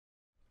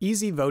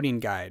Easy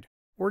Voting Guide,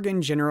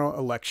 Oregon General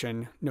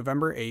Election,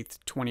 November 8,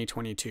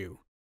 2022.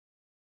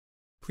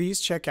 Please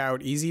check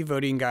out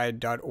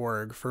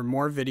easyvotingguide.org for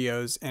more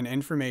videos and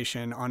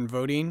information on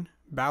voting,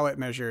 ballot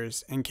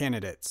measures, and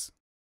candidates.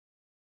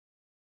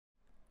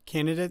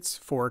 Candidates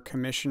for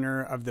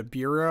Commissioner of the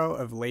Bureau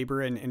of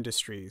Labor and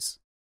Industries: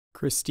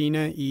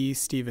 Christina E.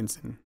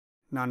 Stevenson,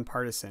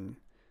 nonpartisan;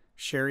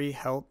 Sherry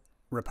Helt,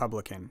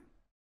 Republican.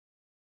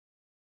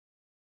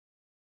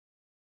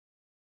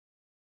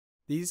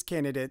 These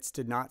candidates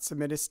did not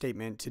submit a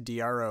statement to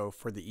DRO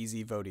for the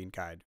Easy Voting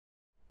Guide.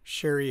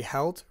 Sherry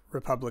Helt,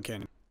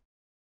 Republican.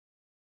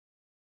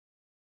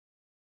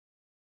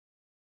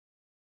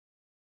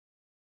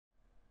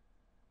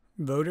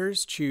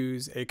 Voters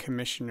choose a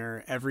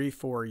commissioner every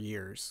 4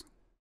 years.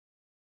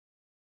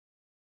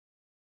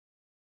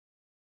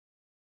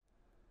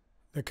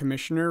 The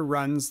commissioner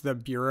runs the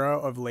Bureau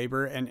of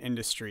Labor and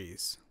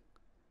Industries,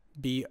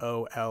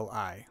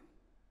 BOLI.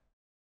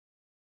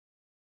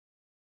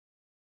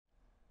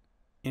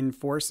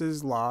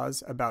 Enforces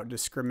laws about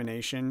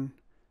discrimination,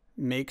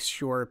 makes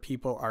sure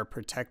people are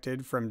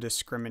protected from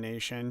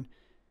discrimination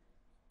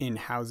in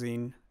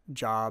housing,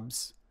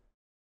 jobs,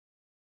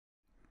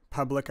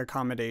 public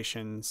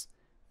accommodations,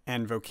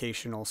 and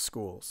vocational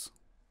schools.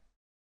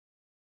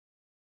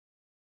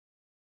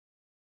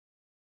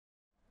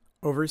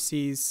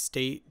 Oversees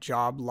state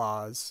job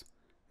laws,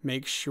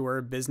 makes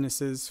sure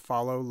businesses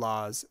follow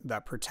laws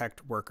that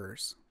protect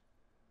workers.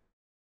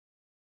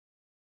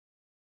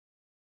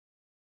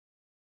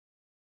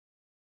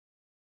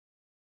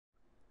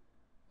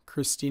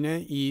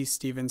 Christina E.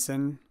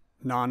 Stevenson,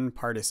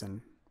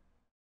 nonpartisan.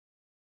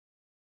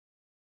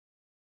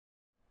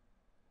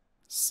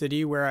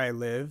 City where I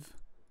live,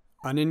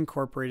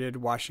 unincorporated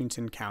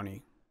Washington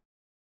County.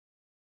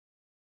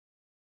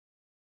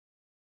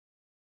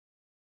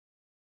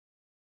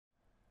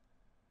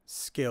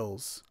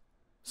 Skills: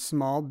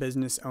 small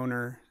business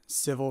owner,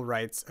 civil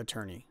rights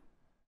attorney.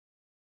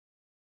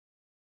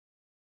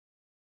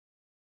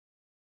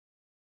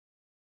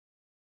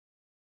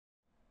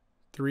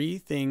 Three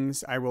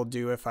things I will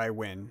do if I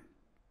win.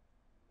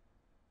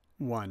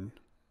 1.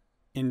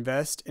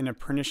 Invest in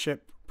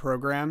apprenticeship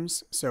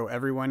programs so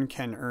everyone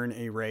can earn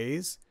a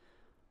raise,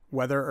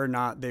 whether or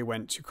not they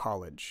went to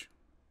college.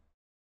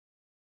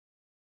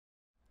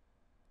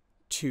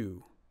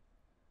 2.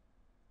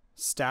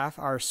 Staff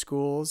our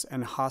schools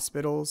and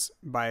hospitals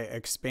by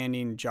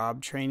expanding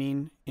job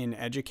training in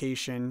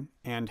education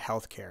and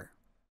healthcare.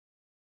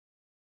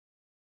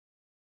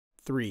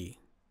 3.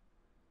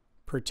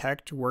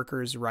 Protect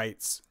workers'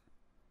 rights,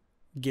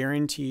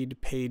 guaranteed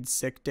paid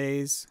sick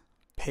days,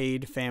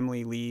 paid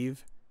family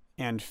leave,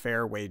 and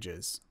fair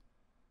wages.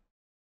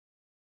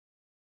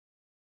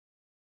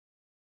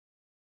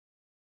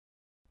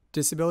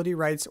 Disability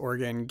Rights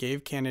Oregon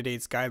gave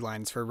candidates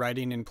guidelines for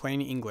writing in plain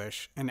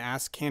English and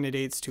asked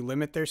candidates to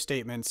limit their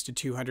statements to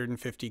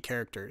 250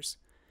 characters.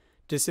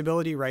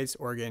 Disability Rights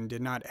Oregon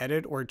did not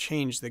edit or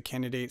change the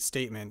candidate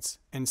statements,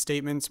 and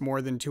statements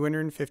more than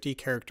 250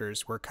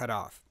 characters were cut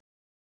off.